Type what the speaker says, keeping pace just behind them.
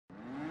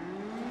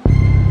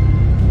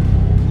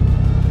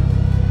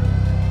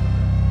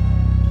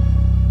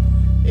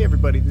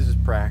everybody, this is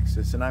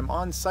Praxis, and I'm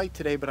on site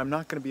today, but I'm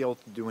not going to be able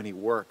to do any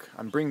work.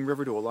 I'm bringing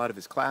River to a lot of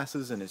his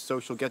classes and his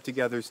social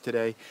get-togethers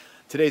today.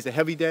 Today's a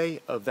heavy day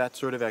of that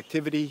sort of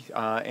activity,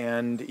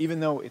 and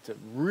even though it's a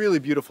really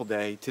beautiful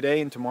day, today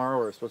and tomorrow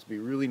are supposed to be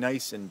really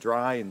nice and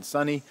dry and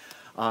sunny,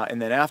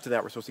 and then after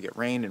that we're supposed to get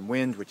rain and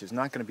wind, which is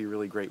not going to be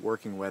really great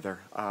working weather.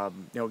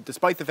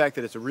 Despite the fact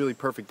that it's a really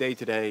perfect day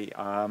today,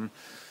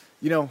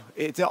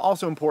 it's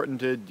also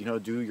important to,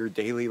 do your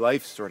daily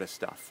life sort of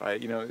stuff.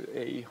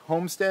 A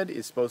homestead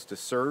is supposed to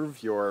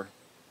serve your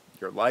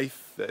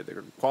life,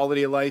 the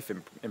quality of life,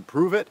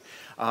 improve it,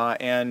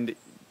 and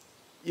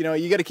you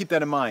got to keep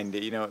that in mind,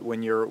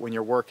 when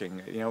you're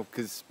working,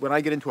 because when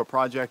I get into a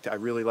project, I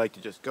really like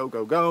to just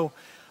go.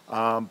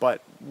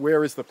 But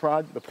whereas the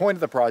point of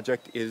the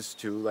project is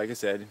to, like I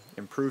said,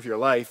 improve your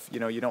life, you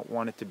don't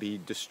want it to be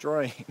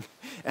destroying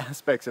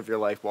aspects of your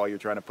life while you're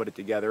trying to put it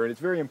together. And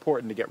it's very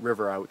important to get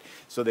River out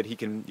so that he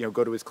can,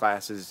 go to his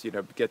classes,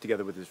 get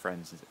together with his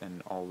friends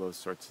and all those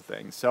sorts of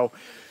things. So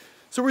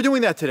we're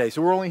doing that today.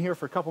 So we're only here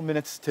for a couple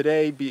minutes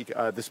today,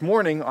 this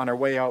morning on our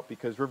way out,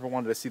 because River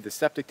wanted to see the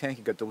septic tank.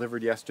 It got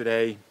delivered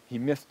yesterday. He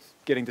missed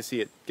getting to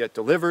see it get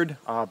delivered,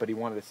 but he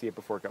wanted to see it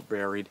before it got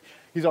buried.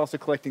 He's also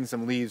collecting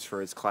some leaves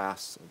for his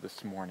class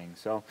this morning.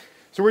 So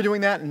we're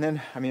doing that, and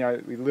then,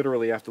 we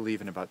literally have to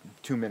leave in about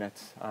 2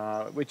 minutes,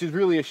 which is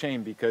really a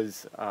shame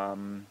because,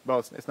 well,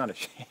 it's not a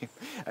shame.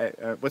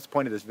 What's the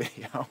point of this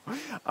video?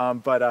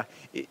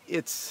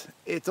 It's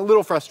a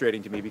little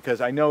frustrating to me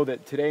because I know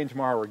that today and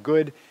tomorrow are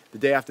good. The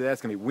day after that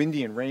it's going to be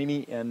windy and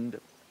rainy, and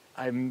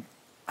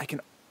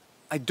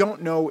I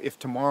don't know if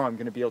tomorrow I'm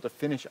going to be able to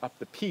finish up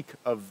the peak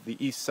of the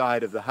east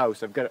side of the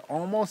house. I've got it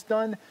almost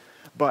done,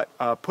 but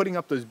putting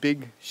up those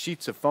big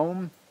sheets of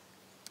foam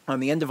on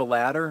the end of a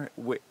ladder,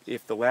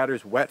 if the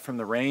ladder's wet from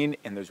the rain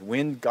and there's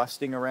wind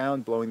gusting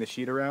around, blowing the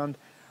sheet around,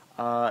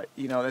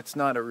 that's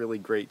not a really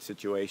great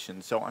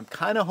situation. So I'm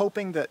kind of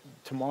hoping that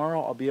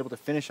tomorrow I'll be able to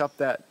finish up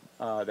that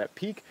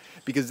peak,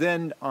 because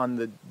then on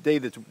the day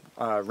that's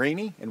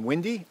rainy and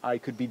windy, I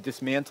could be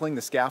dismantling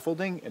the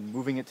scaffolding and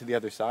moving it to the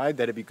other side.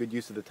 That'd be good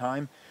use of the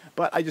time,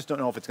 but I just don't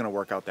know if it's going to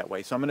work out that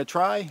way. So I'm going to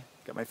try,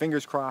 got my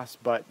fingers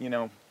crossed, but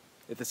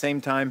at the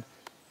same time,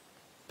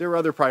 there are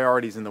other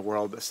priorities in the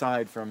world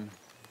aside from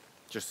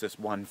just this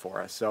one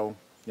for us. So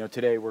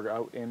today we're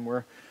out and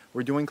we're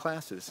doing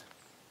classes.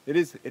 It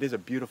is a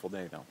beautiful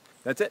day though.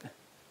 That's it.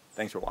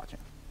 Thanks for watching.